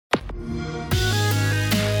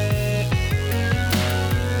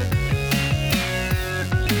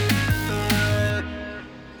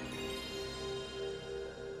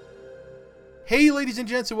Hey, ladies and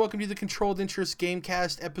gents, and welcome to the Controlled Interest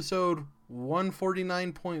Gamecast, episode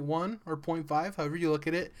 149.1 or point .5, however you look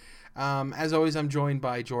at it. As always, I'm joined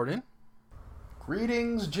by Jordan.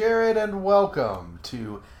 Greetings, Jared, and welcome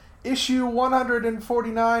to issue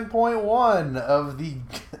 149.1 of the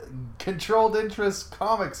Controlled Interest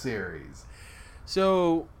comic series.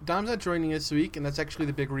 So, Dom's not joining us this week, and that's actually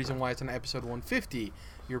the big reason why it's on episode 150.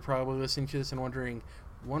 You're probably listening to this and wondering,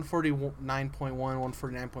 149.1,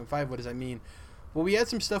 149.5, what does that mean? Well, we had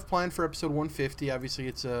some stuff planned for episode 150. Obviously,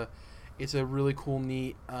 it's a really cool,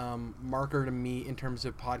 neat marker to meet in terms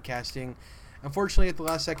of podcasting. Unfortunately, at the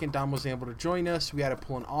last second, Dom wasn't able to join us. We had to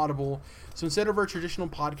pull an audible. So instead of our traditional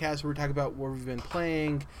podcast where we talk about what we've been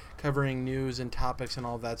playing, covering news and topics and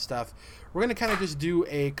all of that stuff, we're going to kind of just do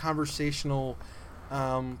a conversational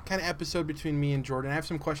kind of episode between me and Jordan. I have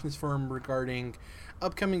some questions for him regarding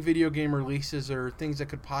upcoming video game releases or things that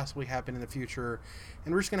could possibly happen in the future.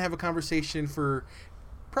 And we're just going to have a conversation for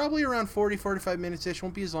probably around 40-45 minutes-ish.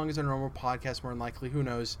 Won't be as long as our normal podcast, more than likely. Who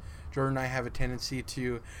knows? Jordan and I have a tendency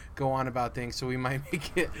to go on about things, so we might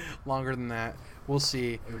make it longer than that. We'll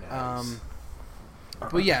see.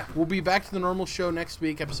 But yeah, we'll be back to the normal show next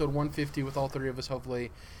week, episode 150, with all three of us, hopefully.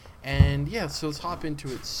 And yeah, so let's hop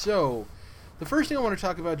into it. So, the first thing I want to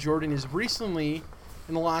talk about, Jordan, is recently,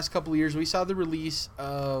 in the last couple of years, we saw the release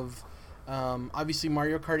of, obviously,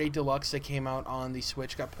 Mario Kart 8 Deluxe that came out on the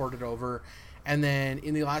Switch, got ported over. And then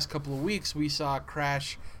in the last couple of weeks, we saw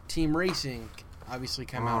Crash Team Racing obviously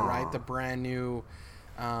come out, right? The brand new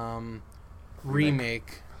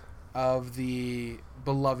remake of the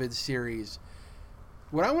beloved series.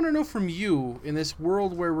 What I want to know from you, in this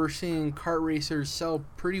world where we're seeing kart racers sell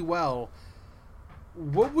pretty well,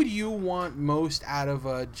 what would you want most out of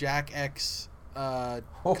a Jak X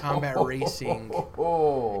combat racing?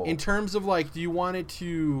 In terms of, like, do you want it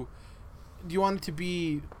to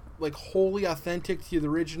be like wholly authentic to the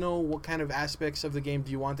original? What kind of aspects of the game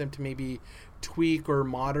do you want them to maybe tweak or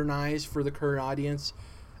modernize for the current audience?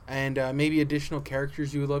 And maybe additional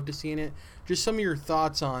characters you would love to see in it? Just some of your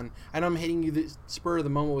thoughts on, I know I'm hitting you the spur of the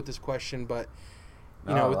moment with this question, but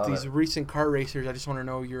you know, with these recent kart racers, I just want to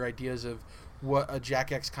know your ideas of what a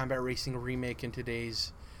Jak X Combat Racing remake in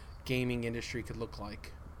today's gaming industry could look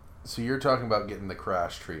like. So you're talking about getting the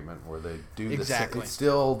Crash treatment where they do exactly. It's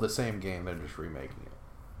still the same game, they're just remaking it.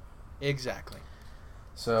 Exactly.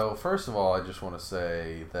 So, first of all, I just want to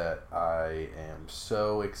say that I am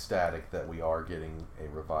so ecstatic that we are getting a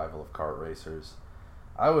revival of kart racers.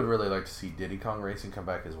 I would really like to see Diddy Kong Racing come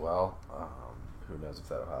back as well. Who knows if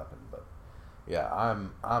that'll happen, but yeah,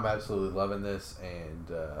 I'm absolutely loving this,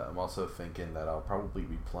 and I'm also thinking that I'll probably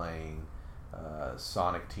be playing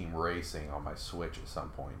Sonic Team Racing on my Switch at some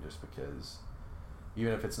point, just because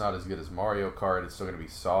even if it's not as good as Mario Kart, it's still going to be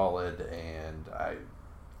solid, and I,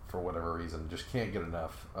 for whatever reason, just can't get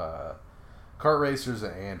enough kart racers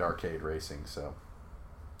and arcade racing. So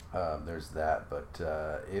there's that. But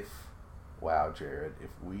wow, Jared,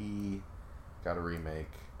 if we got a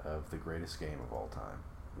remake of the greatest game of all time,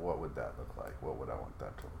 what would that look like? What would I want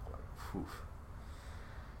that to look like? Oof.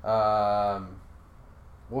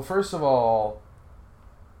 Well, first of all,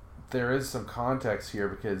 there is some context here,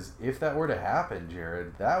 because if that were to happen,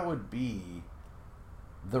 Jared, that would be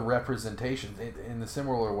the representation in the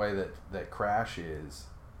similar way that Crash is.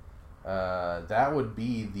 That would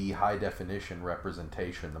be the high definition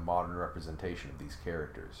representation, the modern representation of these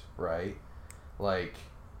characters, right? Like,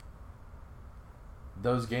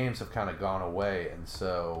 those games have kind of gone away, and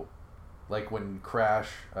so, like when Crash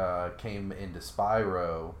came into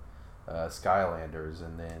Spyro, Skylanders,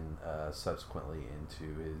 and then subsequently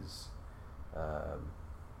into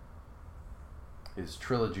his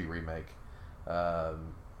trilogy remake,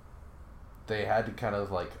 they had to kind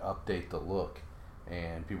of like update the look,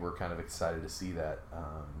 and people were kind of excited to see that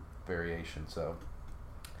variation. So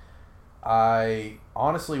I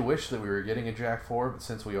honestly wish that we were getting a Jak 4, but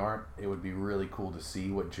since we aren't, it would be really cool to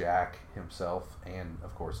see what Jak himself and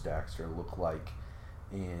of course Daxter look like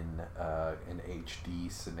in an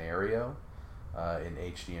HD scenario, in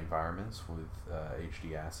HD environments with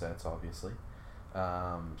HD assets, obviously.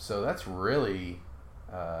 So that's really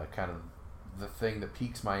kind of the thing that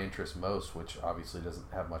piques my interest most, which obviously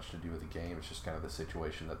doesn't have much to do with the game. It's just kind of the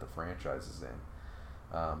situation that the franchise is in.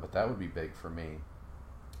 But that would be big for me.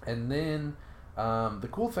 And then the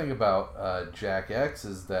cool thing about Jak X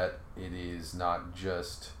is that it is not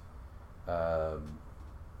just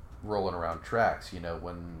rolling around tracks. You know,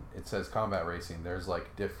 when it says combat racing, there's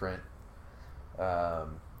like different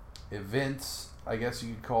events, I guess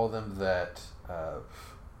you could call them, that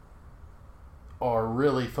are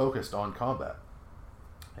really focused on combat.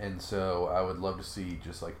 And so I would love to see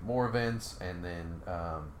just like more events, and then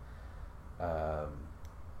um,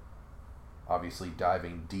 obviously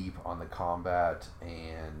diving deep on the combat,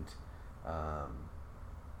 and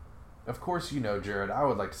of course, Jared, I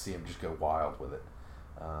would like to see him just go wild with it,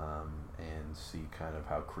 and see kind of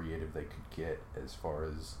how creative they could get as far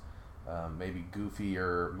as maybe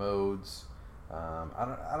goofier modes.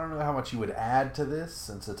 I don't know how much you would add to this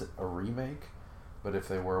since it's a remake, but if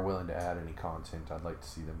they were willing to add any content, I'd like to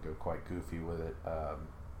see them go quite goofy with it.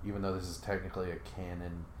 Even though this is technically a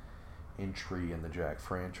canon entry in the Jak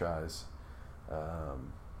franchise,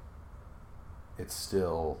 it's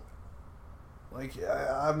still like,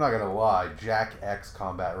 I'm not gonna lie, Jak X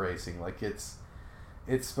Combat Racing, like it's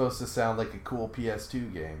supposed to sound like a cool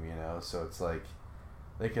PS2 game, So it's like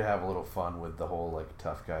they could have a little fun with the whole like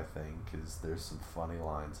tough guy thing, because there's some funny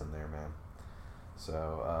lines in there, man.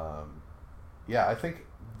 So yeah, I think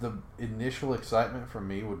the initial excitement for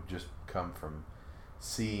me would just come from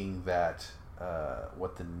seeing that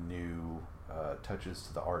what the new touches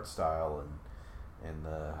to the art style and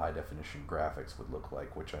the high definition graphics would look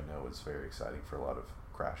like, which I know is very exciting for a lot of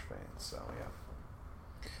Crash fans. So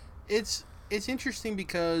yeah, it's interesting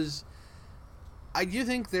because I do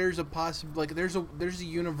think there's a there's a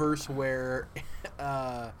universe where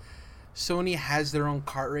Sony has their own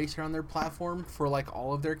kart racer on their platform for like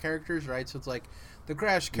all of their characters, right? So it's like the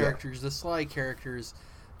Crash characters, the Sly characters,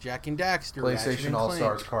 Jak and Daxter, PlayStation All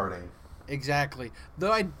Stars karting. Exactly.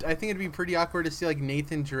 Though I think it'd be pretty awkward to see like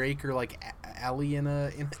Nathan Drake or like Ellie in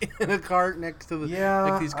a cart next to the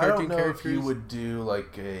like these cartoon characters. If you would do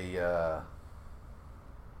like a.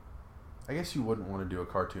 I guess you wouldn't want to do a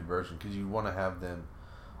cartoon version because you want to have them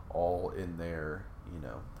all in there,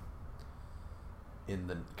 in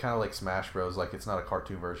the kind of like Smash Bros. Like it's not a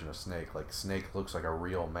cartoon version of Snake. Like Snake looks like a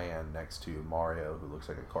real man next to Mario, who looks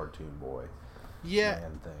like a cartoon boy. Yeah,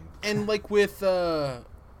 man thing. And like with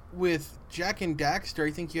Jak and Daxter,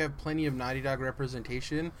 I think you have plenty of Naughty Dog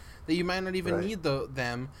representation that you might not even need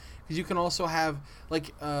them, because you can also have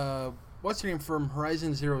like what's her name from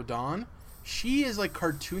Horizon Zero Dawn. She is like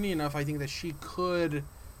cartoony enough, I think, that she could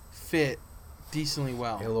fit decently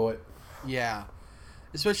well. Aloy. Yeah,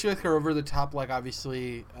 especially with her over the top, like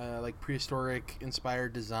obviously like prehistoric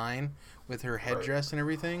inspired design with her headdress and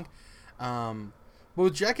everything. But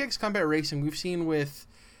with Jak X Combat Racing, we've seen with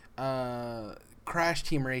Crash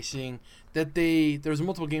Team Racing that there was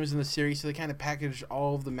multiple games in the series, so they kind of packaged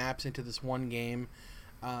all of the maps into this one game,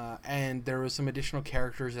 and there was some additional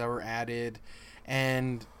characters that were added,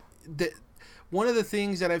 and one of the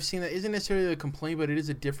things that I've seen that isn't necessarily a complaint, but it is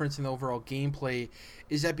a difference in the overall gameplay,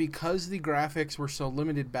 is that because the graphics were so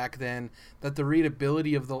limited back then, that the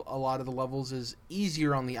readability of a lot of the levels is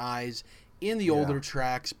easier on the eyes in the older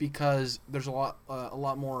tracks, because there's a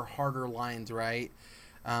lot more harder lines, right?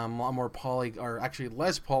 A lot more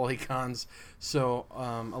less polygons, so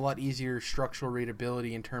a lot easier structural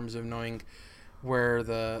readability in terms of knowing where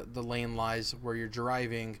the lane lies where you're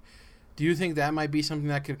driving. Do you think that might be something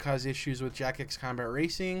that could cause issues with Jak X Combat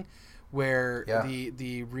Racing, where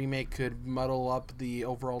the remake could muddle up the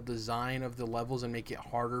overall design of the levels and make it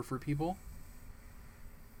harder for people?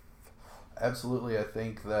 Absolutely. I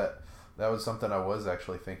think that was something I was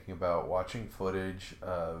actually thinking about, watching footage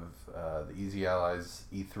of the Easy Allies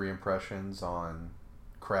E3 impressions on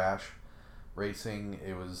Crash Racing.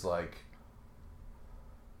 It was like,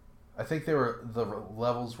 I think the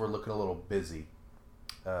levels were looking a little busy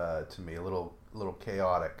to me, a little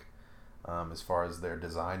chaotic as far as their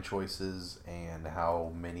design choices and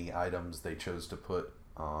how many items they chose to put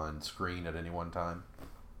on screen at any one time.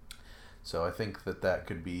 So I think that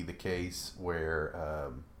could be the case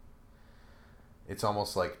where it's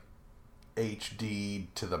almost like HD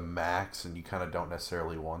to the max, and you kind of don't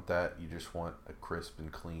necessarily want that. You just want a crisp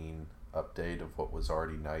and clean update of what was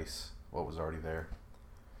already nice, what was already there.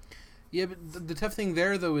 Yeah, but the tough thing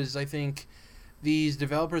there, though, is I think these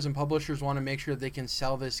developers and publishers want to make sure that they can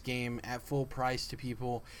sell this game at full price to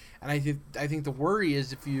people, and I think the worry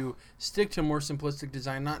is if you stick to more simplistic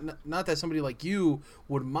design, not that somebody like you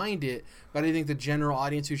would mind it, but I think the general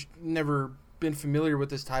audience who's never been familiar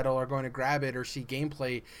with this title are going to grab it or see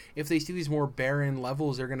gameplay. If they see these more barren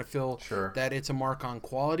levels, they're going to feel that it's a mark on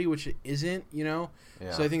quality, which it isn't, Yeah.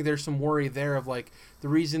 So I think there's some worry there of like the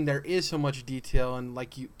reason there is so much detail and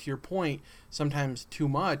like to your point, sometimes too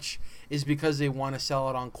much, is because they want to sell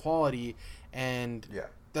it on quality. And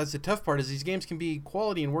that's the tough part, is these games can be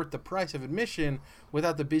quality and worth the price of admission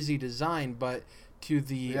without the busy design, but to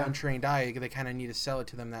the untrained eye, they kind of need to sell it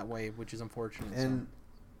to them that way, which is unfortunate. And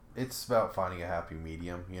it's about finding a happy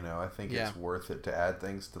medium. You know, I think Yeah. it's worth it to add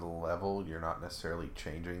things to the level. You're not necessarily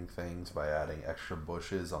changing things by adding extra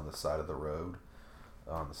bushes on the side of the road,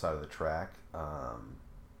 on the side of the track.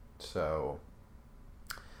 So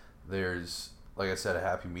there's, like I said, a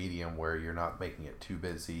happy medium where you're not making it too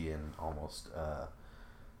busy and almost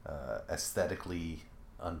aesthetically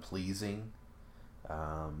unpleasing,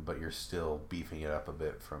 but you're still beefing it up a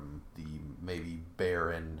bit from the maybe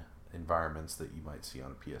barren environments that you might see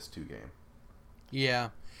on a PS2 game. Yeah,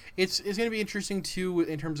 it's going to be interesting too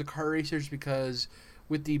in terms of kart racers because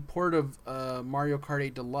with the port of Mario Kart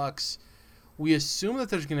 8 Deluxe, we assume that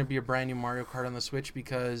there's going to be a brand new Mario Kart on the Switch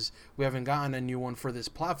because we haven't gotten a new one for this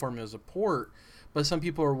platform. It was a port, but some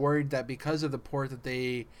people are worried that because of the port that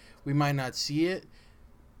we might not see it.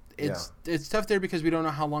 It's tough there because we don't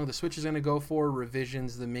know how long the Switch is going to go for,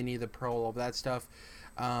 revisions, the Mini, the Pro, all of that stuff.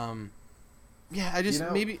 I just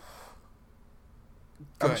maybe.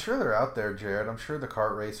 I'm sure they're out there, Jared. I'm sure the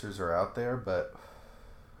kart racers are out there, but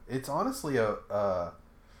it's honestly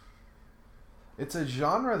it's a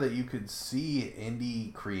genre that you could see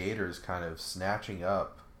indie creators kind of snatching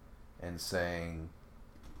up and saying,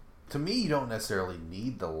 to me, you don't necessarily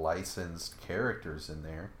need the licensed characters in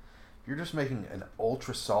there. You're just making an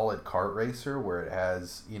ultra solid kart racer where it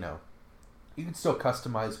has, you can still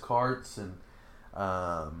customize karts and,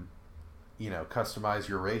 customize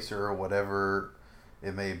your racer or whatever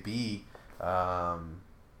it may be.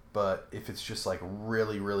 But if it's just like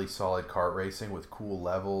really, really solid kart racing with cool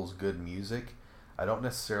levels, good music, I don't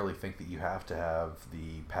necessarily think that you have to have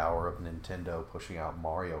the power of Nintendo pushing out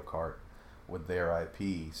Mario Kart with their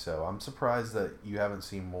IP. So I'm surprised that you haven't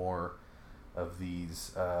seen more of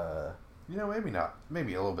these,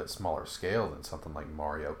 maybe a little bit smaller scale than something like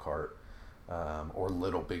Mario Kart, or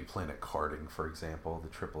Little Big Planet Karting, for example, the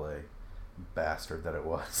AAA bastard that it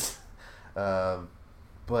was. I'm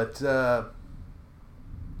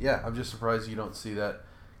just surprised you don't see that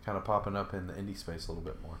kind of popping up in the indie space a little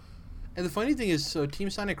bit more. And the funny thing is, so Team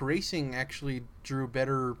Sonic Racing actually drew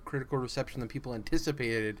better critical reception than people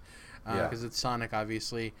anticipated, because it's Sonic,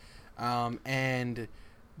 obviously. And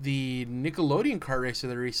the Nickelodeon kart racer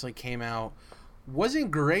that recently came out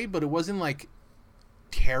wasn't great, but it wasn't like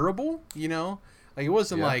terrible, Like it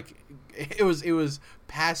wasn't like it was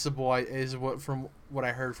passable, is from what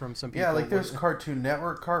I heard from some people. Yeah, like there's Cartoon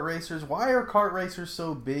Network kart racers. Why are kart racers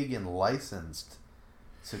so big in licensed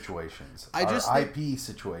situations? IP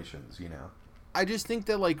situations, I just think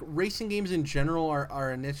that like racing games in general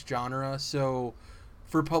are a niche genre, so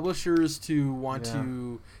for publishers to want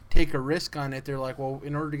to take a risk on it, they're like, well,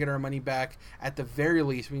 in order to get our money back, at the very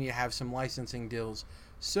least, we need to have some licensing deals.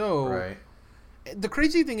 So the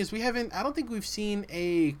crazy thing is I don't think we've seen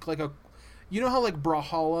how like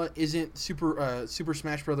Brawlhalla isn't Super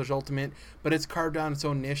Smash Brothers Ultimate, but it's carved out its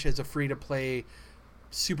own niche as a free-to-play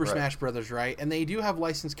Super Smash Brothers, right? And they do have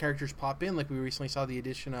licensed characters pop in, like we recently saw the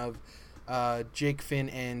addition of Jake, Finn,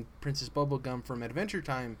 and Princess Bubblegum from Adventure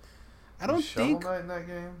Time. I don't think Shovel Knight in that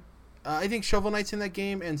game. I think Shovel Knight's in that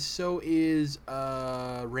game, and so is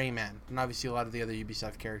Rayman, and obviously a lot of the other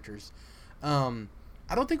Ubisoft characters. I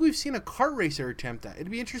don't think we've seen a kart racer attempt that.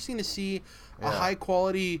 It'd be interesting to see a high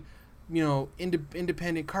quality,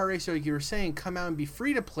 independent kart racer, like you were saying, come out and be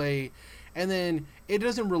free to play, and then it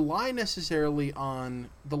doesn't rely necessarily on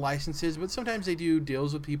the licenses, but sometimes they do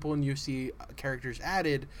deals with people and you see characters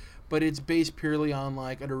added, but it's based purely on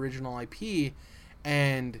like an original IP,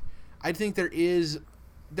 and I think there is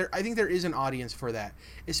an audience for that,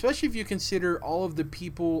 especially if you consider all of the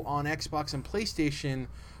people on Xbox and PlayStation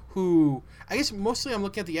who, I guess mostly I'm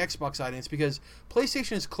looking at the Xbox audience because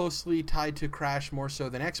PlayStation is closely tied to Crash more so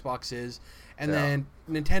than Xbox is, and then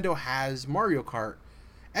Nintendo has Mario Kart.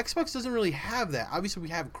 Xbox doesn't really have that. Obviously we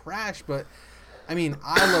have Crash, but I mean,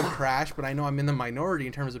 I love Crash, but I know I'm in the minority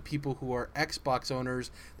in terms of people who are Xbox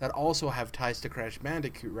owners that also have ties to Crash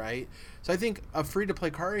Bandicoot, right? So I think a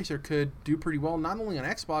free-to-play kart racer could do pretty well, not only on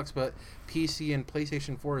Xbox, but PC and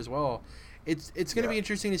PlayStation 4 as well. It's going to be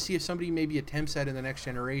interesting to see if somebody maybe attempts that in the next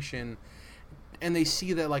generation, and they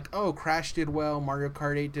see that, like, oh, Crash did well, Mario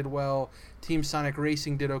Kart 8 did well, Team Sonic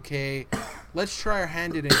Racing did okay. Let's try our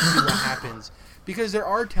hand at it and see what happens. Because there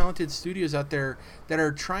are talented studios out there that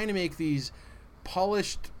are trying to make these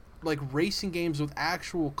polished like racing games with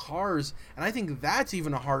actual cars, and I think that's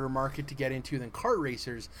even a harder market to get into than kart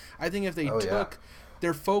racers. I think if they took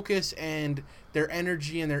their focus and their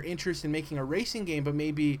energy and their interest in making a racing game, but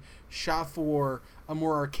maybe shot for a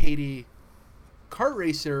more arcadey kart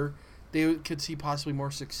racer, they could see possibly more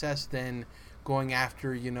success than going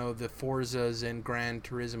after the Forzas and Gran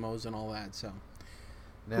Turismos and all that. So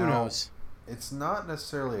now, who knows? it's not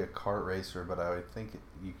necessarily a kart racer, but I would think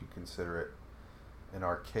you could consider it an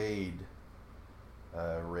arcade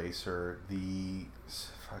racer.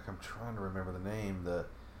 I'm trying to remember the name. The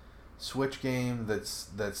Switch game that's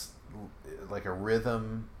like a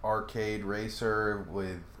rhythm arcade racer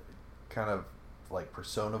with kind of like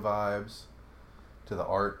Persona vibes to the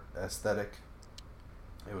art aesthetic.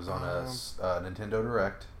 It was on a Nintendo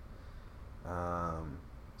Direct.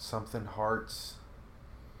 Something Hearts.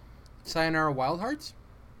 Sayonara Wild Hearts?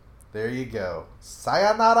 There you go.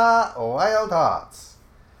 Sayonara Wild Hearts.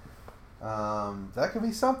 That could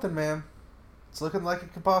be something, man. It's looking like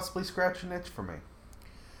it could possibly scratch an itch for me.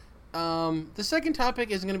 The second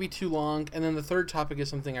topic isn't going to be too long, and then the third topic is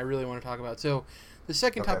something I really want to talk about. So, the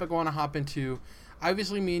second topic I want to hop into,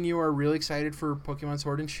 obviously me and you are really excited for Pokemon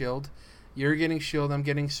Sword and Shield. You're getting Shield, I'm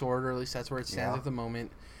getting Sword, or at least that's where it stands at the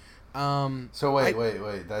moment. So wait.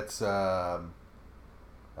 That's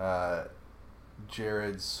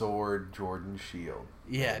Jared's Sword, Jordan Shield.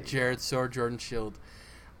 Yeah, Jared's Sword, Jordan Shield.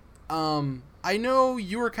 I know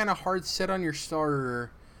you were kind of hard set on your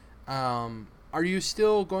starter. Are you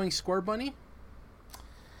still going Square Bunny?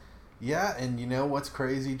 Yeah, and you know what's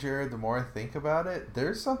crazy, Jared? The more I think about it,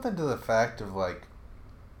 there's something to the fact of, like,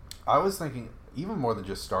 I was thinking, even more than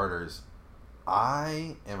just starters,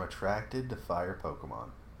 I am attracted to fire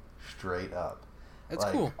Pokemon. Straight up. That's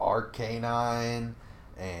like, cool. Arcanine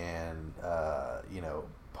and,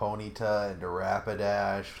 Ponyta and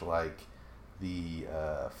Rapidash, like, the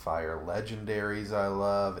fire legendaries I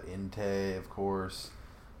love, Entei, of course.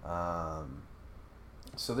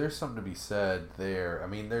 So there's something to be said there. I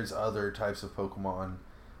mean, there's other types of Pokemon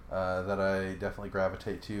that I definitely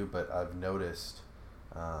gravitate to, but I've noticed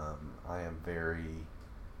I am very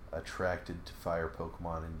attracted to fire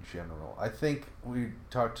Pokemon in general. I think we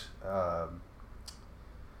talked, I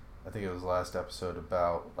think it was last episode,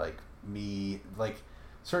 about, like, me, like,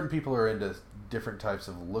 certain people are into different types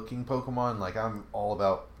of looking Pokemon. Like, I'm all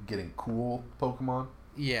about getting cool Pokemon.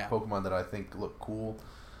 Yeah. Pokemon that I think look cool.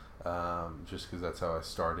 Just because that's how I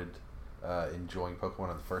started enjoying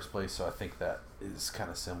Pokemon in the first place. So I think that is kind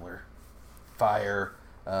of similar. Fire.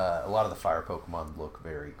 A lot of the fire Pokemon look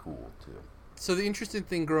very cool, too. So the interesting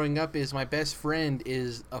thing growing up is my best friend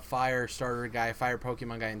is a fire starter guy, fire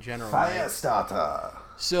Pokemon guy in general. Fire starter.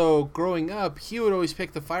 So growing up, he would always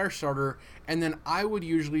pick the fire starter, and then I would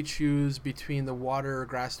usually choose between the water or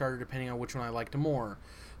grass starter depending on which one I liked more.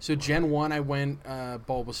 So Gen 1, I went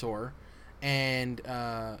Bulbasaur, and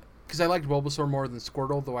because I liked Bulbasaur more than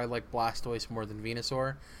Squirtle, though I like Blastoise more than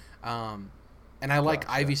Venusaur. And I like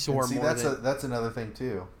Ivysaur more than... That's another thing,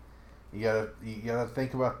 too. You gotta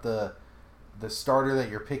think about the starter that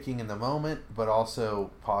you're picking in the moment, but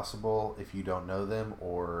also possible if you don't know them,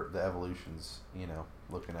 or the evolutions,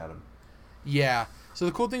 looking at them. Yeah. So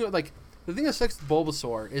the cool thing, the thing that sucks with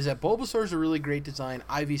Bulbasaur is that Bulbasaur is a really great design.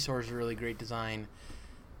 Ivysaur is a really great design.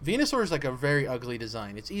 Venusaur is like a very ugly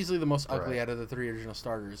design. It's easily the most ugly out of the 3 original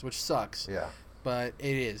starters, which sucks. Yeah. But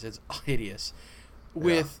it is. It's hideous.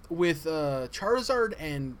 With Charizard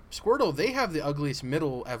and Squirtle, they have the ugliest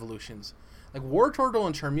middle evolutions. Like Wartortle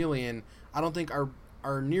and Charmeleon, I don't think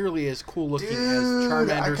are nearly as cool looking as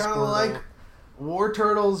Charmander. I kind Squirtle. of like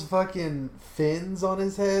Wartortle's fucking fins on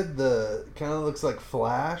his head. The kind of looks like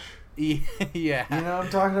Flash. Yeah. You know what I'm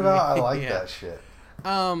talking about? I like that shit.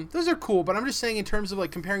 Those are cool, but I'm just saying in terms of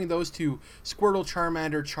like comparing those to Squirtle,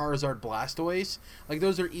 Charmander, Charizard, Blastoise, like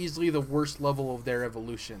those are easily the worst level of their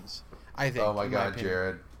evolutions, I think. Oh my god,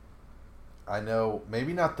 Jared. I know,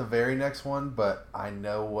 maybe not the very next one, but I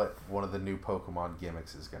know what one of the new Pokemon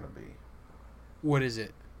gimmicks is going to be. What is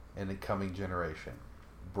it? In the coming generation.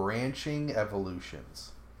 Branching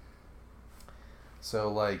evolutions.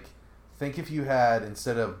 So, like, think if you had,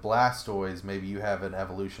 instead of Blastoise, maybe you have an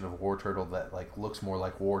evolution of Wartortle that, like, looks more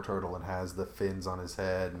like Wartortle and has the fins on his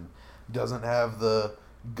head and doesn't have the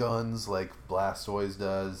guns like Blastoise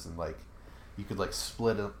does, and, like, you could, like,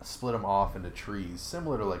 split them off into trees,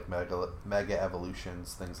 similar to, like, mega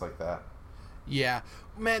evolutions, things like that. Yeah.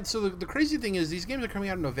 Man, so the crazy thing is these games are coming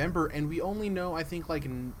out in November, and we only know, I think, like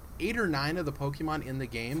 8 or 9 of the Pokemon in the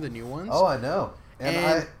game, the new ones. Oh, I know.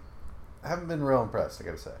 And I haven't been real impressed, I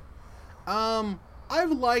gotta say.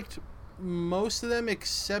 I've liked most of them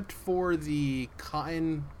except for the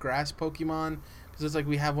cotton grass Pokemon, because it's like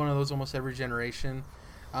we have one of those almost every generation.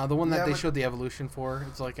 The one that they showed the evolution for,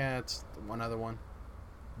 it's like, it's one other one.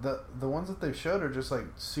 The ones that they showed are just like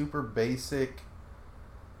super basic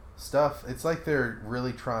stuff. It's like they're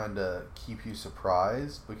really trying to keep you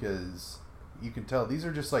surprised, because you can tell these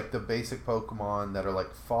are just like the basic Pokemon that are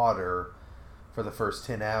like fodder for the first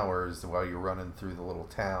 10 hours while you're running through the little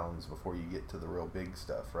towns before you get to the real big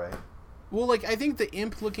stuff, right? Well, like, I think the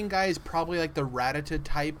imp-looking guy is probably, like, the Rattata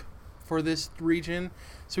type for this region.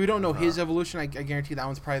 So we don't know his evolution. I guarantee that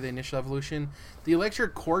one's probably the initial evolution. The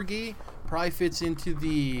electric Corgi probably fits into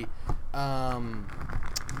the,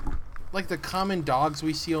 like, the common dogs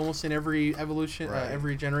we see almost in every evolution,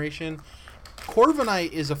 every generation.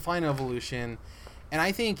 Corviknight is a fine evolution, and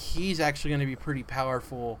I think he's actually going to be pretty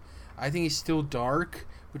powerful. I think he's still dark,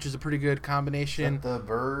 which is a pretty good combination. Is that the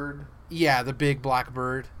bird? Yeah, the big black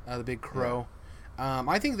bird, the big crow. Yeah.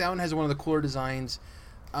 I think that one has one of the cooler designs.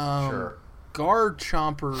 Sure.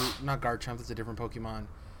 Garchomp, or not Garchomp, that's a different Pokemon.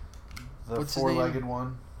 What's four-legged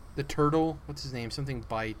one? The turtle. What's his name? Something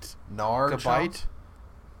Bite. Garchomp?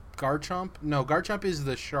 Garchomp? No, Garchomp is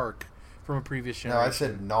the shark from a previous generation. No, I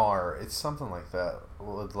said Gnar. It's something like that.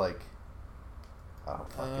 Well, it's like... I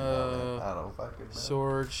don't fucking know. I don't fucking know.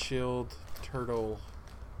 Sword, shield, turtle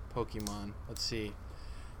Pokemon. Let's see.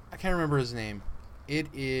 I can't remember his name. It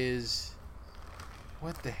is...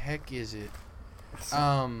 What the heck is it?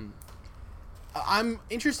 I'm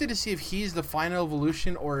interested to see if he's the final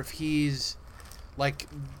evolution or if he's like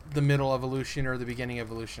the middle evolution or the beginning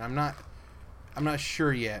evolution. I'm not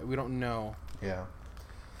sure yet. We don't know. Yeah.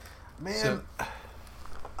 Man,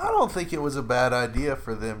 I don't think it was a bad idea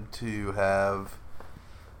for them to have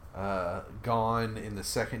gone in the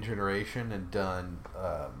second generation and done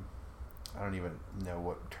I don't even know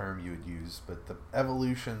what term you would use, but the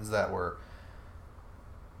evolutions that were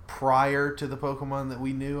prior to the Pokemon that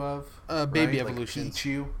we knew of, baby right? evolutions. Like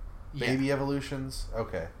Pichu, baby evolutions.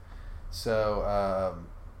 Okay, so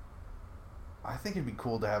I think it'd be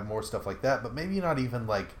cool to have more stuff like that, but maybe not even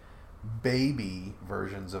like baby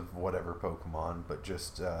versions of whatever Pokemon, but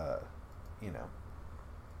just you know,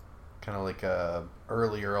 kind of like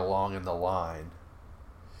earlier along in the line.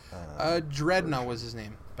 Dreadnought was his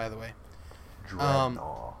name, by the way.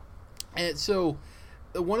 Dreadnought. And so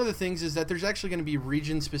one of the things is that there's actually going to be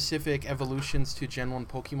region-specific evolutions to Gen 1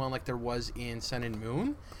 Pokemon like there was in Sun and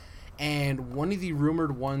Moon. And one of the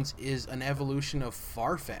rumored ones is an evolution of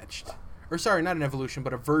Farfetch'd. Or sorry, not an evolution,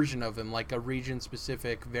 but a version of him, like a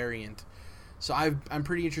region-specific variant. So I'm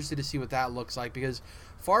pretty interested to see what that looks like, because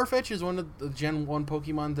Farfetch is one of the Gen 1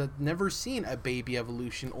 Pokemon that never seen a baby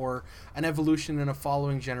evolution or an evolution in a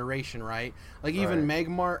following generation, right? Like even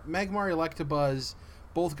Magmar, Electabuzz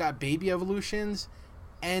both got baby evolutions,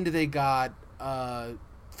 and they got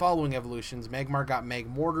following evolutions. Magmar got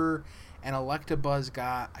Magmortar, and Electabuzz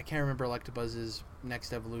got... I can't remember Electabuzz's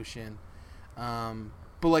next evolution.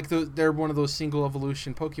 But like they're one of those single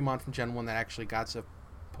evolution Pokemon from Gen 1 that actually got to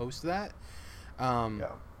post that.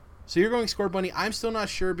 So you're going Scorbunny. I'm still not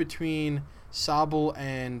sure between Sobble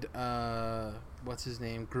and what's his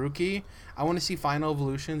name, Grookey. I want to see final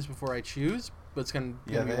evolutions before I choose, but it's gonna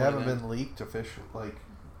be they haven't been leaked officially. Like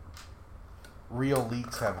real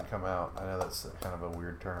leaks haven't come out. I know that's kind of a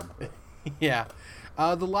weird term. Yeah.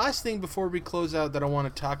 The last thing before we close out that I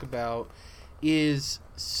want to talk about is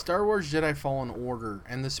Star Wars Jedi Fallen Order,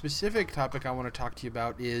 and the specific topic I want to talk to you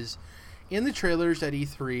about is in the trailers at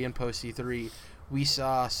E3 and post E3. We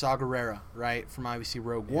saw Saw Gerrera, right, from obviously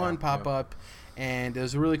Rogue One pop up, and it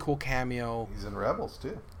was a really cool cameo. He's in Rebels,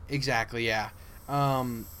 too. Exactly, yeah. I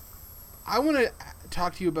want to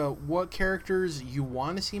talk to you about what characters you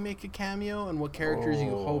want to see make a cameo and what characters you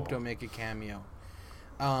hope don't make a cameo.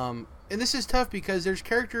 And this is tough because there's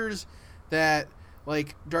characters that,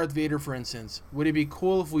 like Darth Vader, for instance. Would it be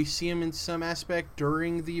cool if we see him in some aspect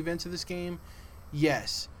during the events of this game?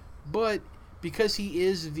 Yes. But because he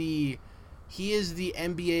is the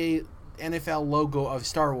NBA NFL logo of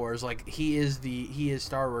Star Wars, like he is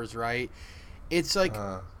Star Wars, right? It's like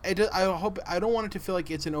I don't want it to feel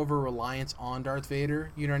like it's an over reliance on Darth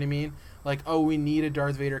Vader. You know what I mean? Like, oh, we need a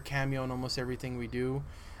Darth Vader cameo in almost everything we do.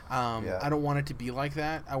 I don't want it to be like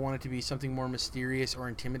that. I want it to be something more mysterious or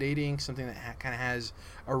intimidating, something that kind of has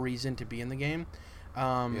a reason to be in the game.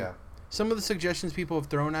 Some of the suggestions people have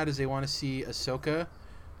thrown out is they want to see Ahsoka,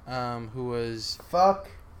 who was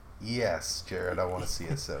Yes, Jared, I want to see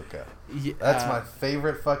Ahsoka. That's my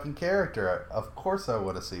favorite fucking character. Of course I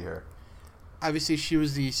want to see her. Obviously, she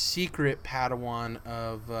was the secret Padawan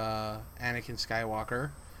of Anakin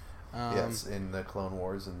Skywalker. Yes, in the Clone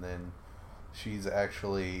Wars, and then she's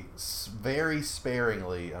actually very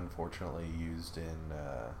sparingly, unfortunately, used in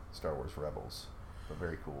Star Wars Rebels. But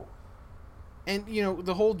very cool. And, you know,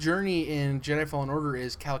 the whole journey in Jedi Fallen Order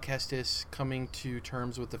is Cal Kestis coming to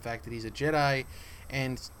terms with the fact that he's a Jedi,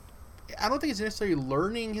 and I don't think it's necessarily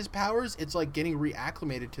learning his powers. It's like getting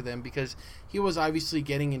reacclimated to them, because he was obviously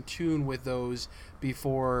getting in tune with those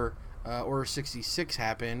before Order 66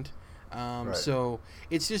 happened. Right. So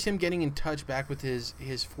it's just him getting in touch back with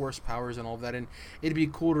his force powers and all of that, and it'd be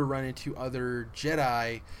cool to run into other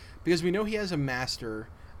Jedi because we know he has a master.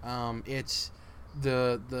 It's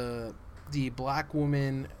the black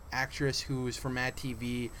woman actress who is from Mad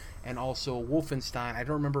TV and also Wolfenstein. I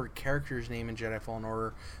don't remember her character's name in Jedi Fallen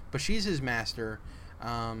Order, but she's his master.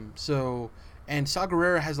 And Saw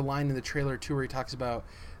Gerrera has a line in the trailer too where he talks about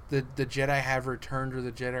the Jedi have returned or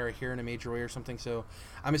the Jedi are here in a major way or something. So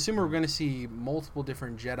I'm assuming we're going to see multiple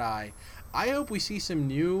different Jedi. I hope we see some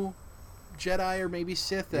new Jedi or maybe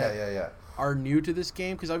Sith that are new to this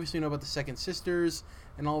game, because obviously we know about the Second Sisters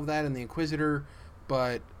and all of that and the Inquisitor,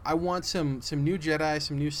 but I want some new Jedi,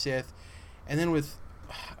 some new Sith. And then with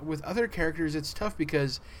other characters, it's tough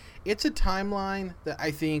because it's a timeline that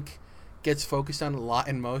I think gets focused on a lot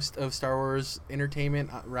in most of Star Wars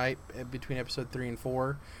entertainment, right, between episode 3 and 4,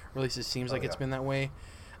 or at least it seems like it's been that way.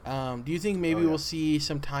 Do you think maybe we'll see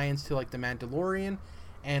some tie-ins to like the Mandalorian?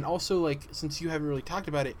 And also, like, since you haven't really talked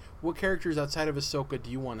about it, what characters outside of Ahsoka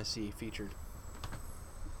do you want to see featured?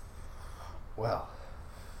 Well,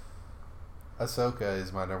 Ahsoka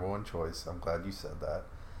is my number one choice. I'm glad you said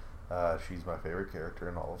that. She's my favorite character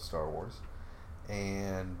in all of Star Wars.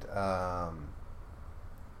 And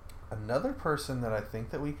another person that I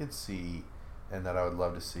think that we could see and that I would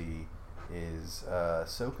love to see is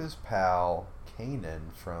Ahsoka's pal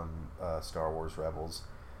Kanan from Star Wars Rebels,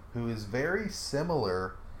 who is very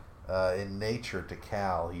similar in nature to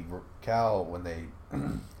Cal. Cal, when they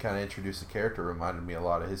kind of introduced the character, reminded me a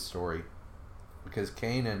lot of his story, because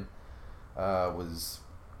Kanan was,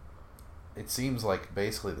 it seems like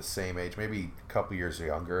basically the same age, maybe a couple years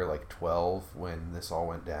younger, like 12 when this all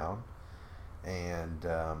went down, and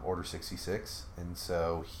Order 66, and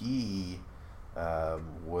so he had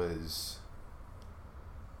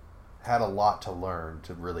a lot to learn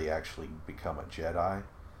to really actually become a Jedi.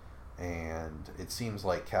 And it seems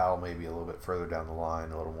like Cal may be a little bit further down the line,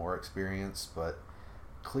 a little more experienced, but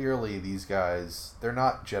clearly these guys, they're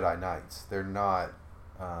not Jedi Knights. They're not,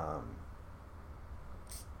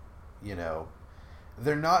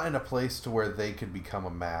 they're not in a place to where they could become a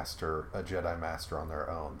Jedi master on their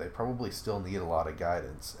own. They probably still need a lot of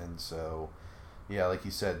guidance. And so, yeah, like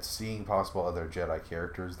you said, seeing possible other Jedi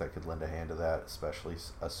characters that could lend a hand to that, especially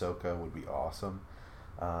Ahsoka, would be awesome.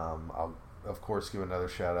 I'll, of course, give another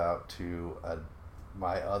shout out to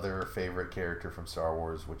my other favorite character from Star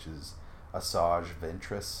Wars, which is Asajj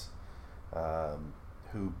Ventress,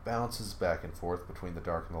 who bounces back and forth between the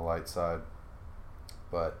dark and the light side,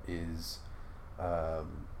 but is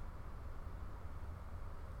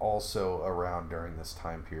also around during this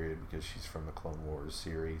time period because she's from the Clone Wars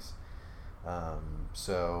series.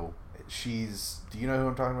 So she's... Do you know who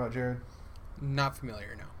I'm talking about, Jared? Not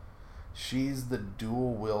familiar, no. She's the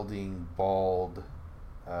dual-wielding, bald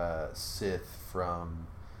Sith from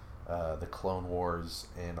the Clone Wars,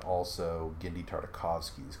 and also Genndy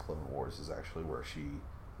Tartakovsky's Clone Wars is actually where she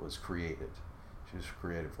was created. She was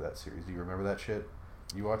created for that series. Do you remember that shit?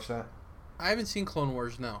 You watched that? I haven't seen Clone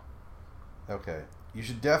Wars, no. Okay. You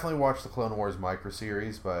should definitely watch the Clone Wars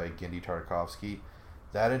micro-series by Genndy Tartakovsky.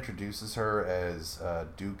 That introduces her as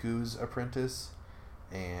Dooku's apprentice,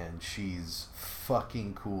 and she's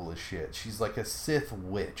fucking cool as shit. She's like a Sith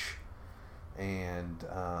witch. And,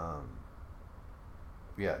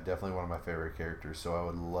 yeah, definitely one of my favorite characters, so I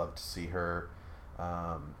would love to see her.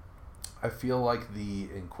 I feel like the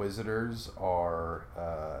Inquisitors are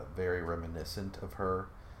very reminiscent of her.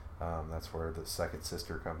 That's where the second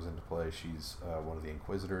sister comes into play. She's one of the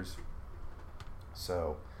Inquisitors.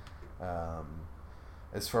 So,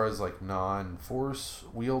 as far as like non-Force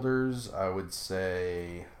wielders, I would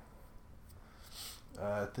say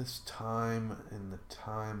at this time in the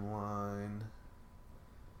timeline,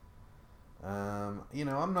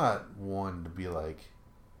 I'm not one to be like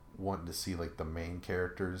wanting to see like the main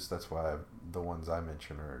characters. That's why the ones I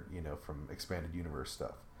mention are from expanded universe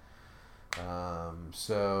stuff.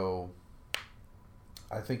 So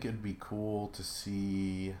I think it'd be cool to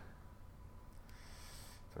see.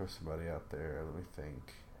 Throw somebody out there. Let me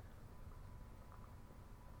think.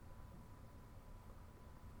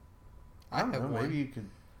 I don't know. Maybe you could.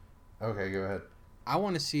 Okay, go ahead. I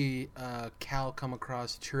want to see Cal come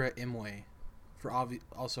across Chirrut Imwe,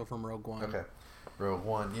 also from Rogue One. Okay, Rogue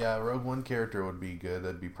One. Yeah, Rogue One character would be good.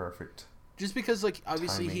 That'd be perfect. Just because, like,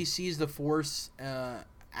 obviously he sees the Force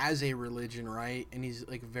as a religion, right? And he's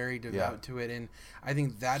like very devout to it, and I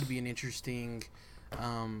think that'd be an interesting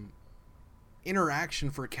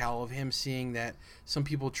interaction for Cal, of him seeing that some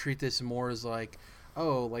people treat this more as like,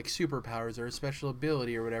 oh, like superpowers or a special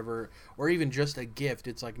ability or whatever, or even just a gift.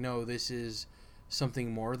 It's like, no, this is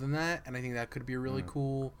something more than that, and I think that could be really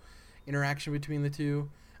cool. interaction between the two.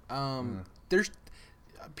 There's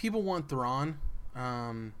people want Thrawn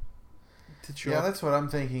to show up. That's what I'm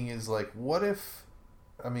thinking is like, what if,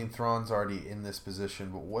 I mean, Thrawn's already in this position,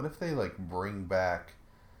 but what if they like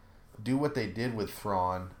do what they did with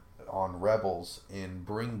Thrawn on Rebels and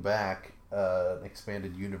bring back an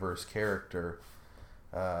expanded universe character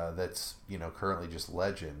that's, you know, currently just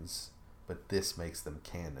legends, but this makes them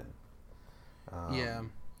canon. Yeah.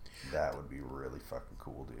 That would be really fucking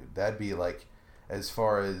cool, dude. That'd be like, as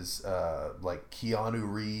far as like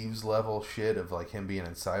Keanu Reeves level shit of like him being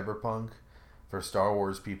in Cyberpunk, for Star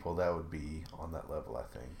Wars people, that would be on that level, I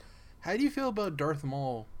think. How do you feel about Darth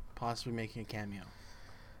Maul possibly making a cameo?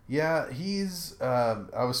 Yeah, he's.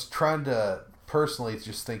 I was trying to personally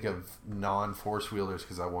just think of non-force wielders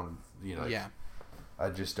because I want, you know, like, yeah. I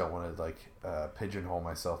just don't want to like pigeonhole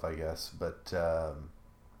myself, I guess. But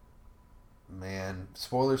man,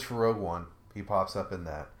 spoilers for Rogue One. He pops up in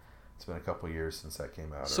that. It's been a couple years since that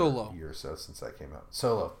came out. Solo. Or a year or so since that came out.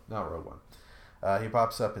 Solo, not Rogue One. He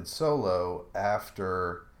pops up in Solo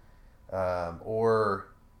after, so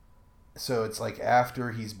it's like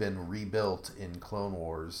after he's been rebuilt in Clone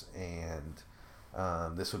Wars, and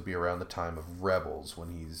this would be around the time of Rebels when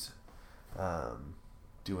he's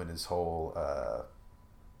doing his whole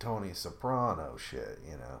Tony Soprano shit,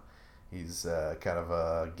 you know. He's kind of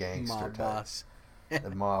a gangster mob type. boss. The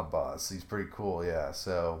mob boss. He's pretty cool, yeah.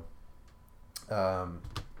 So, I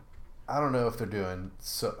don't know if they're doing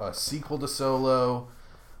a sequel to Solo,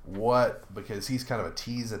 because he's kind of a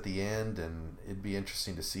tease at the end, and it'd be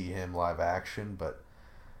interesting to see him live action, but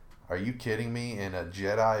are you kidding me? In a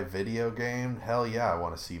Jedi video game? Hell yeah, I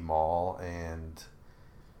want to see Maul, and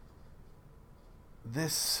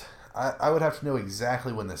this, I would have to know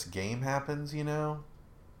exactly when this game happens, you know?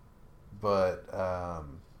 But, I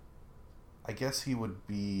guess he would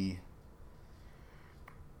be...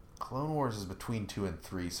 Clone Wars is between 2 and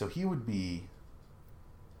 3, so he would be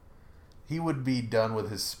done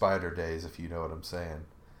with his spider days, if you know what I'm saying.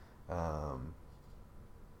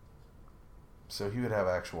 So he would have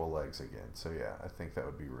actual legs again. So yeah, I think that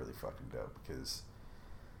would be really fucking dope, because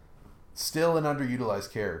still an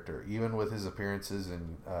underutilized character, even with his appearances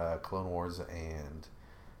in Clone Wars and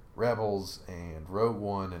Rebels and Rogue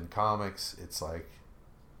One and comics. It's like,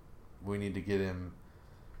 we need to get him.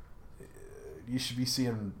 You should be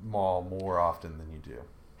seeing Maul more often than you do.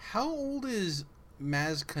 How old is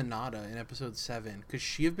Maz Kanata in Episode 7? Could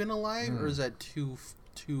she have been alive, or is that too?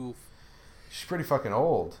 She's pretty fucking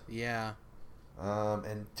old. Yeah.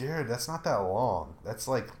 And dude, that's not that long. That's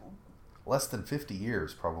like less than 50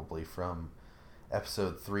 years probably from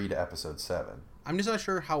Episode 3 to Episode 7. I'm just not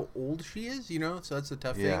sure how old she is, you know, so that's a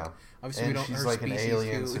tough thing. Obviously, and we don't. She's her like an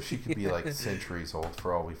alien, too. so she could be like centuries old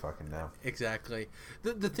for all we fucking know. Exactly.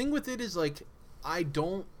 The thing with it is, like, I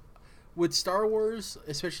don't, with Star Wars,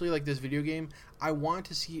 especially like this video game, I want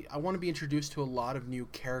to be introduced to a lot of new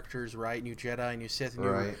characters, right? New Jedi, new Sith,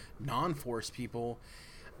 new non-Force people,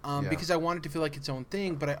 because I want it to feel like its own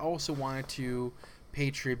thing, but I also wanted to pay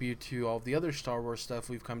tribute to all the other Star Wars stuff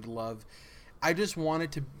we've come to love. I just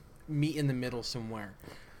wanted to meet in the middle somewhere.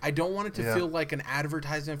 I don't want it to feel like an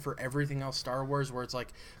advertisement for everything else Star Wars, where it's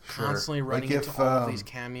like constantly running into all of these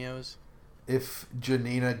cameos. If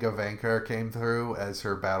Janina Gavankar came through as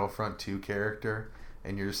her Battlefront 2 character,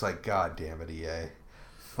 and you're just like, God damn it, EA.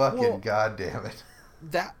 God damn it.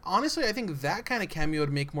 That, honestly, I think that kind of cameo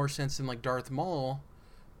would make more sense than like Darth Maul,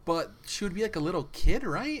 but she would be like a little kid,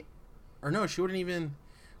 right? Or no, she wouldn't even...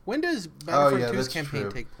 When does Battlefront 2's campaign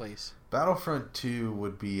take place? Battlefront 2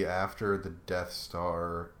 would be after the Death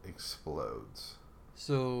Star explodes.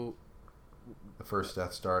 So... The first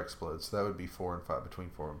Death Star explodes. So that would be 4 and 5, between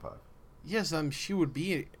 4 and 5. Yes, she would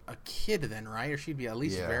be a kid then, right? Or she'd be at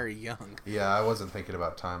least very young. Yeah, I wasn't thinking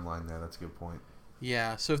about timeline there. That's a good point.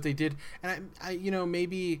 Yeah, so if they did... And I you know,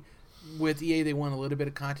 maybe with EA they want a little bit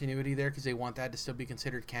of continuity there because they want that to still be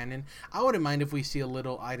considered canon. I wouldn't mind if we see a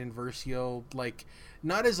little Iden Versio, like,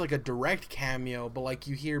 not as like a direct cameo, but like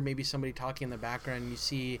you hear maybe somebody talking in the background and you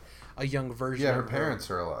see a young version of her. Yeah, her parents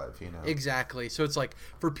are alive, you know. Exactly. So it's like,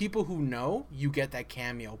 for people who know, you get that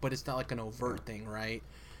cameo, but it's not like an overt thing, right?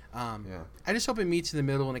 I just hope it meets in the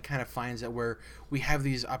middle and it kind of finds that where we have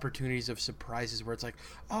these opportunities of surprises where it's like,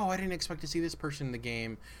 oh, I didn't expect to see this person in the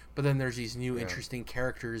game, but then there's these new interesting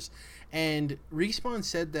characters. And Respawn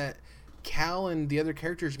said that Cal and the other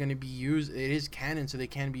characters are going to be used, it is canon, so they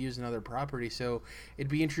can be used in other properties. So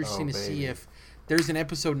it'd be interesting to see if there's an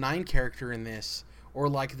Episode 9 character in this, or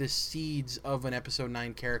like the seeds of an Episode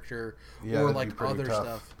 9 character, or like other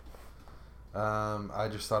stuff. I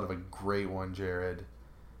just thought of a great one, Jared.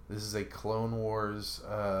 This is a Clone Wars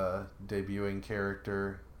debuting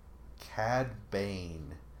character, Cad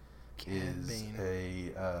Bane Cad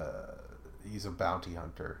Bane. He's a bounty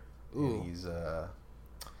hunter. Ooh. And he's I'm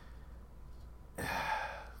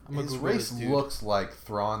gonna his Google race this dude. looks like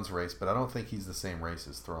Thrawn's race, but I don't think he's the same race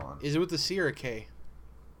as Thrawn. Is it with the C or a K?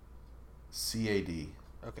 CAD.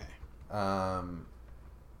 Okay.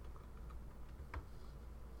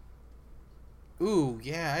 Ooh,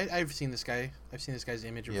 yeah, I've seen this guy. I've seen this guy's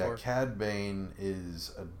image before. Yeah, Cad Bane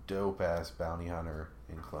is a dope-ass bounty hunter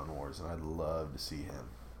in Clone Wars, and I'd love to see him.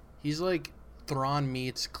 He's like Thrawn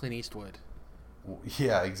meets Clint Eastwood.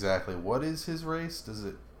 Yeah, exactly. What is his race?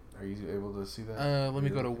 Are you able to see that? Let me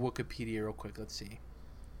go to Wikipedia real quick. Let's see.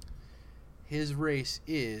 His race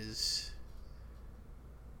is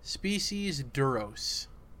species Duros.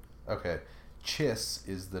 Okay. Chiss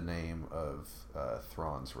is the name of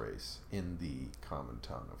Thrawn's race in the common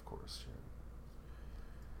tongue, of course.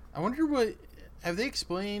 I wonder what... Have they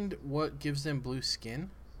explained what gives them blue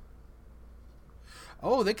skin?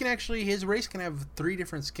 Oh, they can actually... His race can have 3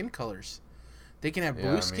 different skin colors. They can have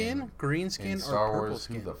blue skin, green skin, or Star purple Wars,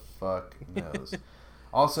 skin. who the fuck knows?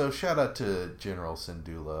 Also, shout out to General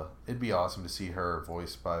Syndulla. It'd be awesome to see her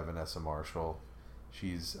voiced by Vanessa Marshall.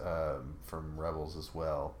 She's from Rebels as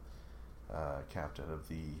well. Captain of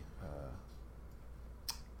the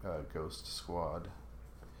Ghost Squad.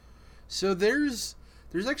 So there's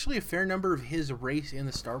actually a fair number of his race in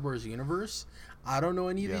the Star Wars universe. I don't know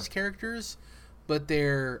any of these characters, but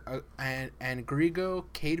they're Angrigo,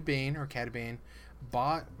 Cad Bane,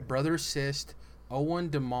 Bot, Brother Sist, Owen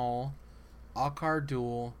Damal, Akar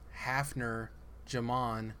Dul, Hafner,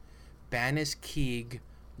 Jaman, Banis Keeg,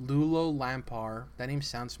 Lulo Lampar. That name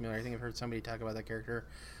sounds familiar. I think I've heard somebody talk about that character.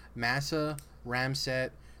 Massa,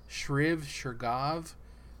 Ramset, Shriv Shurgav,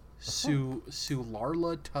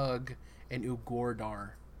 Sularla Tug, and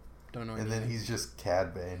Ugordar. Don't know. And then he's just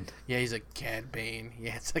Cad Bane. Yeah, he's like Cad Bane.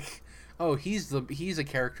 Yeah, it's like, oh, he's a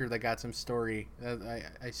character that got some story.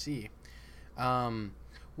 I see.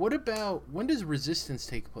 What about, when does Resistance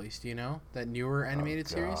take place? Do you know? That newer animated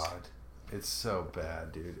series? It's so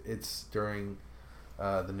bad, dude. It's during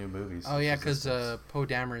the new movies. Oh yeah, because Poe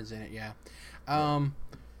Dameron's in it. Yeah.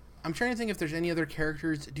 I'm trying to think if there's any other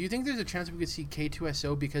characters. Do you think there's a chance we could see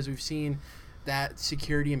K2SO, because we've seen that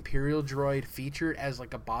security Imperial droid featured as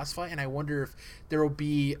like a boss fight, and I wonder if there will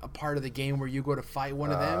be a part of the game where you go to fight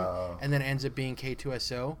one of them and then it ends up being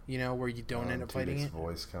K2SO, you know, where you don't end up fighting it.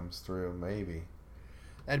 Voice comes through, maybe.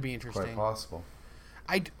 That'd be interesting. Quite possible.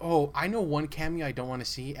 I know one cameo I don't want to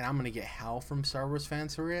see, and I'm gonna get hell from Star Wars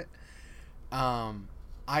fans for it.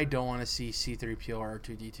 I don't want to see C-3PO or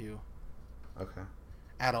R2-D2. Okay.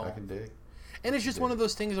 At all. I can dig. And it's just one of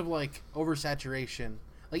those things of like oversaturation.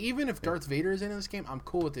 Like, even if Darth Vader is in this game, I'm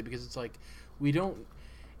cool with it, because it's like, we don't,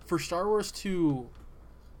 for Star Wars to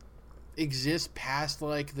exist past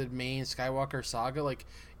like the main Skywalker saga, like,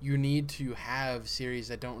 you need to have series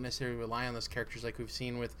that don't necessarily rely on those characters, like we've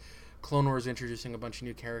seen with Clone Wars introducing a bunch of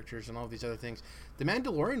new characters and all these other things. The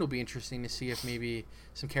Mandalorian will be interesting to see if maybe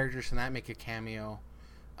some characters from that make a cameo.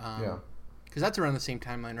 Because that's around the same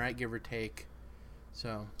timeline, right? Give or take.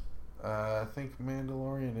 So. I think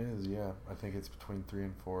Mandalorian is, yeah. I think it's between 3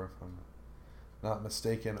 and 4, if I'm not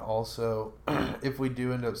mistaken. Also, if we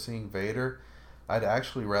do end up seeing Vader, I'd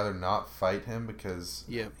actually rather not fight him, because,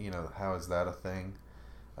 you know, how is that a thing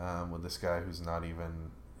with this guy who's not even,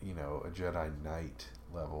 you know, a Jedi Knight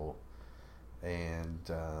level? And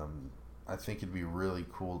I think it'd be really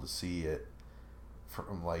cool to see it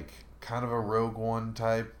from, like, kind of a Rogue One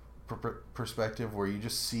type perspective, where you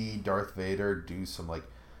just see Darth Vader do some, like,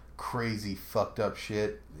 crazy fucked up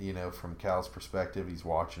shit, you know, from Cal's perspective. He's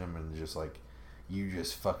watching him, and just like, you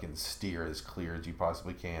just fucking steer as clear as you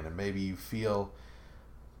possibly can, and maybe you feel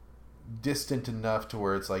distant enough to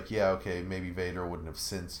where it's like, yeah, okay, maybe Vader wouldn't have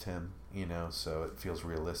sensed him, you know, so it feels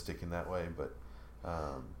realistic in that way. But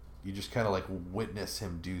you just kind of like witness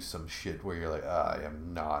him do some shit where you're like, I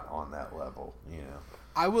am not on that level, you know.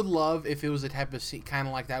 I would love if it was a type of scene kind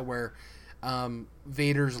of like that, where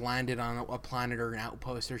Vader's landed on a planet or an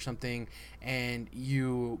outpost or something, and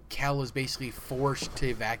Cal is basically forced to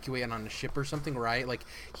evacuate on a ship or something, right? Like,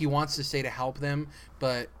 he wants to stay to help them,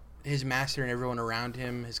 but his master and everyone around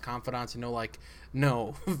him, his confidants, know, like,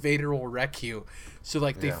 no, Vader will wreck you. So,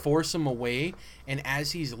 like, they force him away, and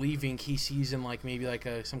as he's leaving, he sees in, like, maybe, like,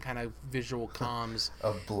 some kind of visual comms.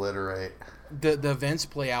 Obliterate. The events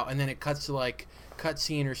play out, and then it cuts to, like,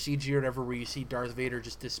 cutscene or CG or whatever, where you see Darth Vader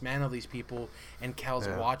just dismantle these people, and Cal's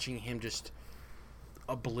watching him just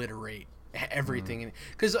obliterate everything.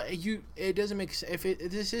 Because it doesn't make sense.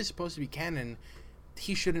 If this is supposed to be canon,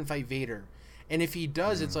 he shouldn't fight Vader, and if he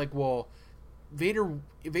does, it's like, well, Vader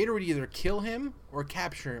would either kill him or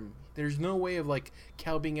capture him. There's no way of like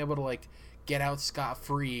Cal being able to like get out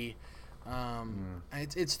scot-free.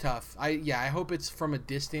 It's tough. I hope it's from a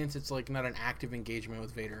distance. It's like not an active engagement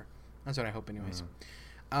with Vader. That's what I hope, anyways.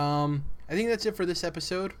 I think that's it for this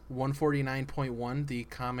episode, 149.1, the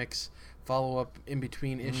comics follow-up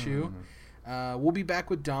in-between issue. We'll be back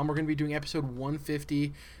with Dom. We're going to be doing episode 150.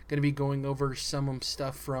 Going to be going over some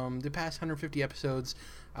stuff from the past 150 episodes.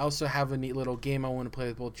 I also have a neat little game I want to play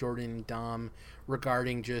with both Jordan and Dom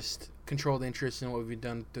regarding just controlled interest in what we've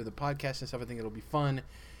done through the podcast and stuff. I think it'll be fun.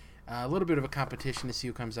 A little bit of a competition to see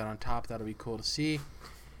who comes out on top. That'll be cool to see.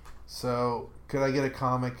 So, could I get a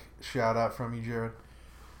comic shout-out from you, Jared?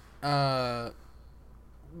 What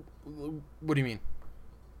do you mean?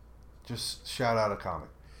 Just shout out a comic.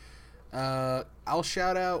 I'll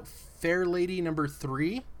shout out Fair Lady number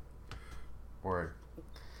 3. Word.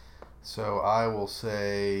 So I will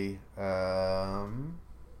say,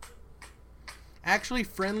 actually,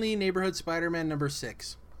 Friendly Neighborhood Spider-Man number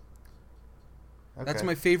 6. okay. That's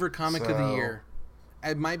my favorite comic of the year.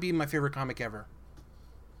 It might be my favorite comic ever.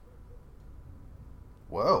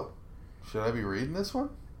 Whoa. Should I be reading this one?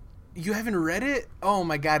 You haven't read it? Oh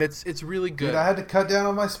my god, it's really good. Dude, I had to cut down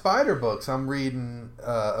on my Spider books. I'm reading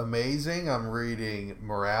Amazing. I'm reading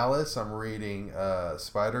Morales. I'm reading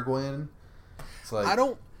Spider-Gwen. It's like I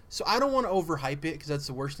don't want to overhype it because that's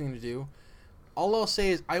the worst thing to do. All I'll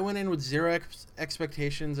say is I went in with zero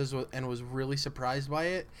expectations and was really surprised by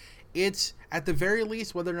it. It's, at the very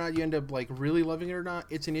least, whether or not you end up like really loving it or not,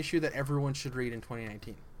 it's an issue that everyone should read in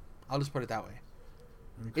 2019. I'll just put it that way.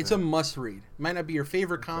 Okay. It's a must-read. Might not be your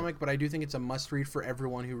favorite comic, but I do think it's a must-read for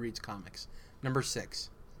everyone who reads comics. Number 6.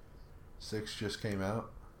 6 just came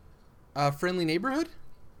out? Friendly Neighborhood?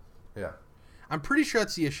 Yeah. I'm pretty sure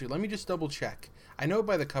that's the issue. Let me just double-check. I know it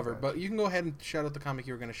by the cover, but you can go ahead and shout out the comic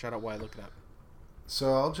you were going to shout out while I look it up.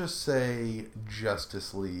 So I'll just say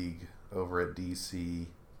Justice League over at DC.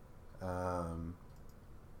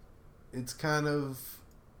 It's kind of...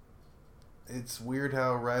 It's weird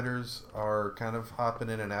how writers are kind of hopping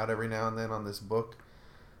in and out every now and then on this book.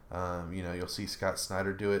 You'll see Scott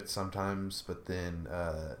Snyder do it sometimes, but then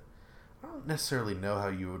I don't necessarily know how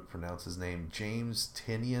you would pronounce his name. James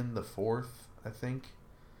Tynion the Fourth, I think.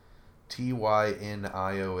 Tynion.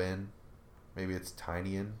 Maybe it's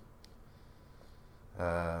Tynion.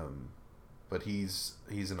 But he's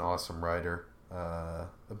an awesome writer. A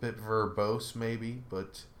bit verbose maybe,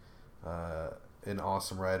 but an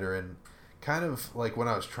awesome writer. And kind of like when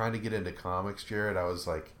I was trying to get into comics, Jared, I was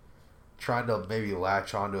like trying to maybe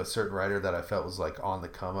latch onto a certain writer that I felt was like on the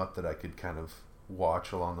come up that I could kind of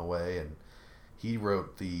watch along the way. And he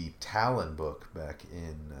wrote the Talon book back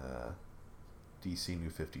in DC New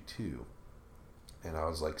 52. And I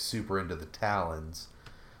was like super into the Talons,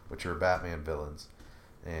 which are Batman villains.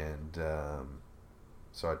 And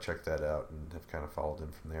so I checked that out and have kind of followed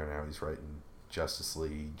him from there. Now he's writing Justice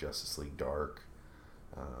League Dark.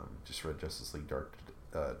 Just read Justice League Dark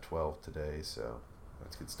 12 today, so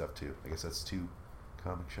that's good stuff too. I guess that's 2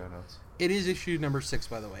 comic shoutouts. It is issue number 6,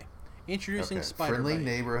 by the way. Introducing Spider-Man. Friendly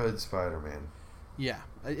Neighborhood Spider-Man. Yeah,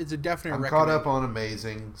 it's a definite I'm caught up on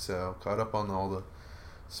Amazing, so caught up on all the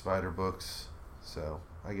Spider books, so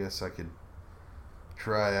I guess I could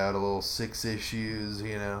try out a little 6 issues,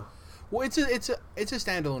 Well, it's a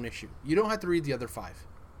standalone issue. You don't have to read the other 5.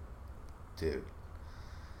 Dude.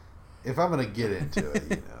 If I'm gonna get into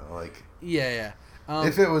it, like yeah.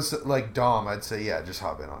 If it was like Dom, I'd say just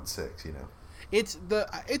hop in on 6. It's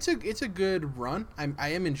a good run. I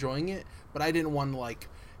am enjoying it, but I didn't want to like,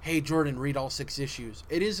 hey Jordan, read all 6 issues.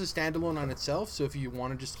 It is a standalone on itself, so if you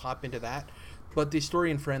want to just hop into that, but the story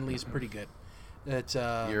in Friendly is pretty good. It's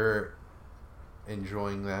you're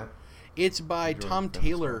enjoying that. It's by Tom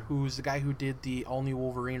Taylor, who's the guy who did the all new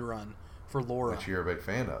Wolverine run for Laura, which you're a big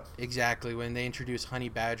fan of. Exactly. When they introduced Honey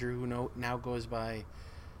Badger, who now goes by,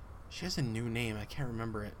 she has a new name. I can't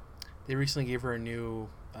remember it. They recently gave her a new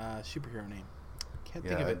superhero name. Can't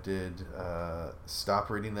think of it. I did stop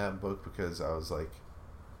reading that book because I was like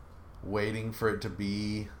waiting for it to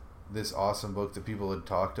be this awesome book that people had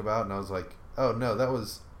talked about, and I was like, oh no, that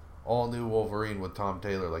was all new Wolverine with Tom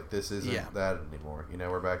Taylor. Like this isn't that anymore.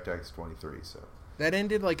 We're back to X-23, so. That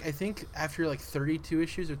ended, I think after 32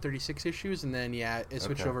 issues or 36 issues, and then, it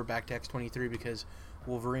switched over back to X-23 because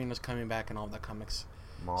Wolverine was coming back and all that comics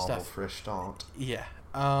stuff. Fresh start. Yeah.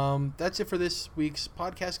 That's it for this week's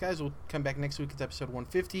podcast, guys. We'll come back next week. It's episode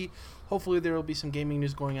 150. Hopefully there will be some gaming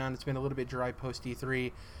news going on. It's been a little bit dry post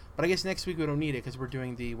E3, but I guess next week we don't need it because we're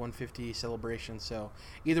doing the 150 celebration. So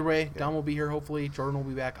either way, Dom will be here, hopefully. Jordan will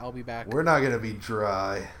be back. I'll be back. We're not going to be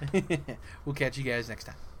dry. We'll catch you guys next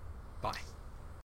time. Bye.